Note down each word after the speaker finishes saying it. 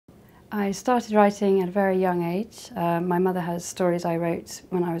I started writing at a very young age. My mother has stories I wrote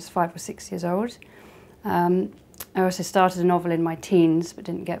when I was 5 or 6 years old. I also started a novel in my teens but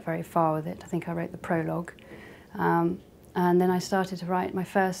didn't get very far with it. I think I wrote the prologue. And then I started to write my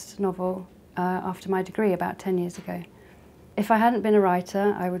first novel after my degree about 10 years ago. If I hadn't been a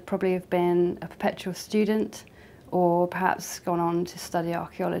writer, I would probably have been a perpetual student or perhaps gone on to study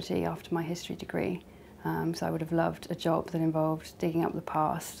archaeology after my history degree. So I would have loved a job that involved digging up the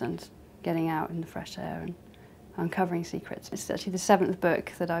past and getting out in the fresh air and uncovering secrets. It's actually the 7th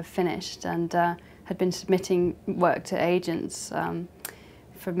book that I've finished and had been submitting work to agents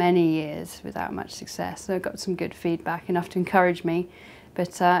for many years without much success. So I got some good feedback, enough to encourage me.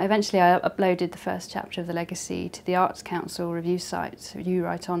 But eventually I uploaded the first chapter of The Legacy to the Arts Council review site,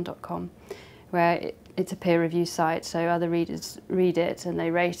 youwriteon.com, where it's a peer review site, so other readers read it and they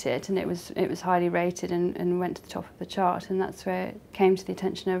rate it, and it was highly rated and went to the top of the chart, and that's where it came to the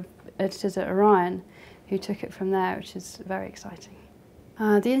attention of editors at Orion, who took it from there, which is very exciting.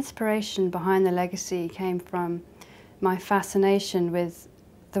 The inspiration behind The Legacy came from my fascination with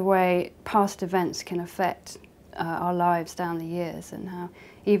the way past events can affect our lives down the years, and how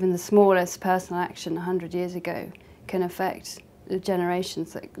even the smallest personal action 100 years ago can affect the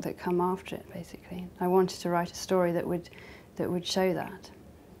generations that come after it, basically. I wanted to write a story that would show that.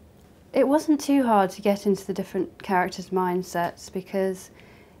 It wasn't too hard to get into the different characters' mindsets because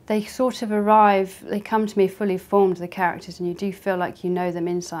they sort of arrive, they come to me fully formed, the characters, and you do feel like you know them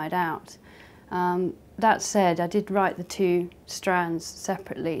inside out. That said, I did write the two strands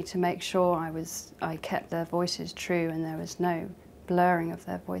separately to make sure I kept their voices true and there was no blurring of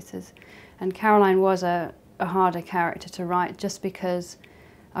their voices. And Caroline was a harder character to write just because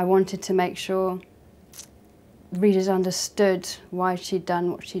I wanted to make sure readers understood why she'd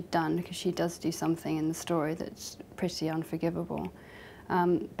done what she'd done, because she does do something in the story that's pretty unforgivable.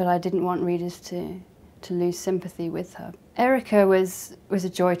 But I didn't want readers to lose sympathy with her. Erica was a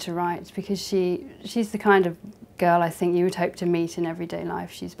joy to write because she's the kind of girl I think you would hope to meet in everyday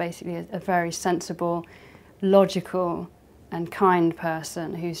life. She's basically a very sensible, logical and kind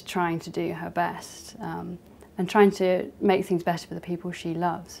person who's trying to do her best and trying to make things better for the people she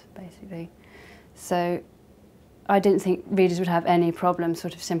loves, basically. So I didn't think readers would have any problem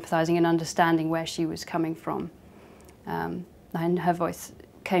sort of sympathising and understanding where she was coming from. And her voice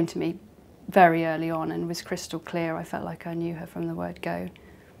came to me very early on and was crystal clear. I felt like I knew her from the word go.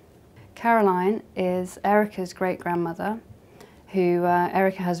 Caroline is Erica's great-grandmother, who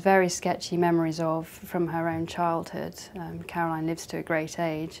Erica has very sketchy memories of from her own childhood. Caroline lives to a great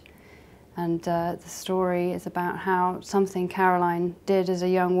age, and the story is about how something Caroline did as a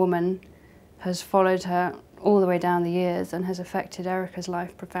young woman has followed her all the way down the years and has affected Erica's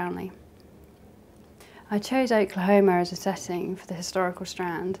life profoundly. I chose Oklahoma as a setting for the historical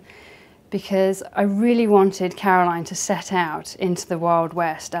strand because I really wanted Caroline to set out into the Wild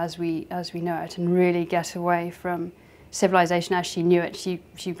West as we know it and really get away from civilization as she knew it.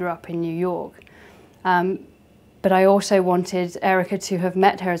 She grew up in New York. But I also wanted Erica to have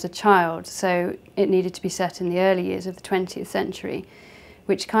met her as a child, so it needed to be set in the early years of the 20th century,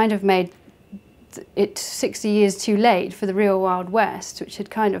 which kind of made it 60 years too late for the real Wild West, which had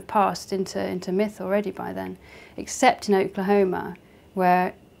kind of passed into myth already by then, except in Oklahoma,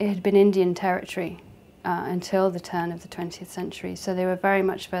 where it had been Indian territory until the turn of the 20th century. So they were very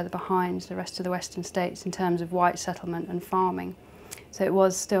much further behind the rest of the western states in terms of white settlement and farming. So it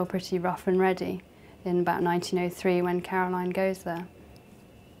was still pretty rough and ready in about 1903 when Caroline goes there.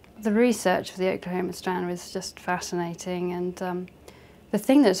 The research for the Oklahoma strand was just fascinating, and the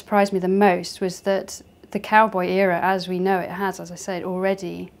thing that surprised me the most was that the cowboy era, as we know it, has, as I said,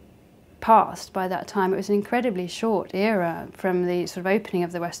 already passed by that time. It was an incredibly short era from the sort of opening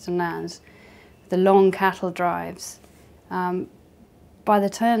of the western lands, the long cattle drives. By the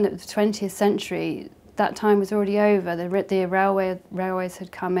turn of the 20th century, that time was already over. The railways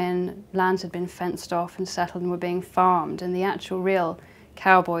had come in, lands had been fenced off and settled and were being farmed, and the actual real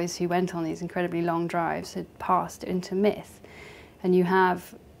cowboys who went on these incredibly long drives had passed into myth. And you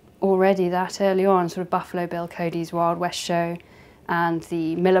have already that early on sort of Buffalo Bill Cody's Wild West show and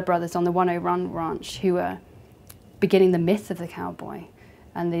the Miller brothers on the 101 Ranch, who were beginning the myth of the cowboy.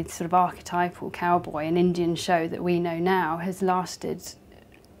 And the sort of archetypal cowboy and Indian show that we know now has lasted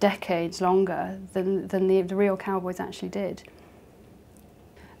decades longer than the real cowboys actually did.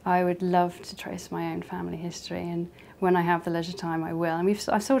 I would love to trace my own family history, and when I have the leisure time I will. And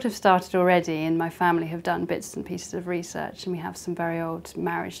I've sort of started already, and my family have done bits and pieces of research, and we have some very old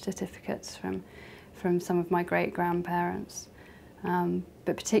marriage certificates from some of my great-grandparents. But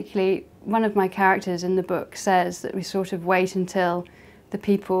particularly, one of my characters in the book says that we sort of wait until the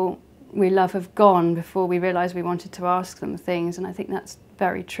people we love have gone before we realised we wanted to ask them things, and I think that's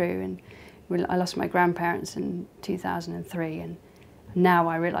very true. And I lost my grandparents in 2003, and now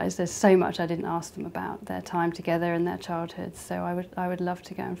I realise there's so much I didn't ask them about their time together and their childhood, so I would love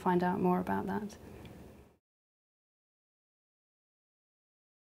to go and find out more about that.